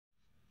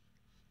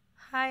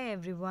Hi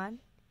everyone.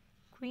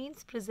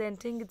 Queen's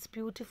presenting its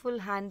beautiful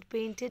hand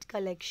painted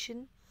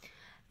collection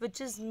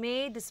which is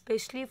made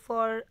especially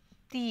for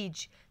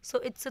Tej. So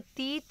it's a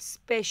Tej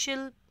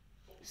special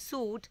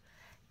suit.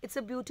 It's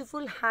a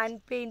beautiful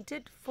hand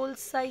painted full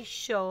size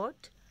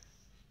shirt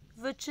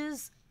which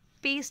is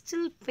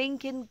pastel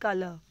pink in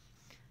color,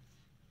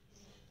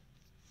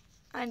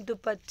 and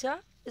dupatta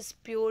is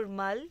pure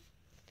mull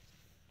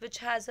which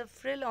has a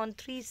frill on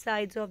three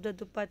sides of the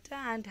dupatta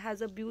and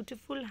has a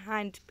beautiful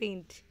hand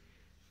paint.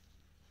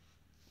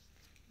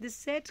 This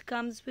set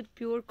comes with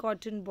pure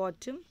cotton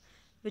bottom,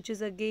 which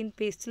is again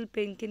pastel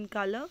pink in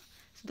color.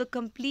 So the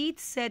complete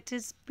set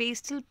is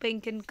pastel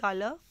pink in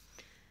color.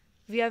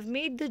 We have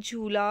made the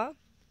jhula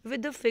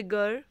with the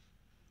figure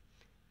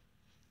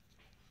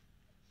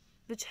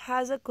which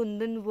has a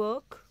kundan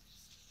work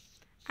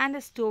and a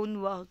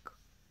stone work.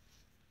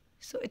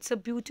 So it's a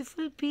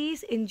beautiful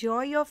piece.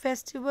 Enjoy your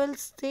festival.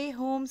 Stay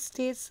home,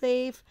 stay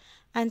safe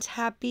and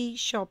happy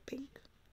shopping.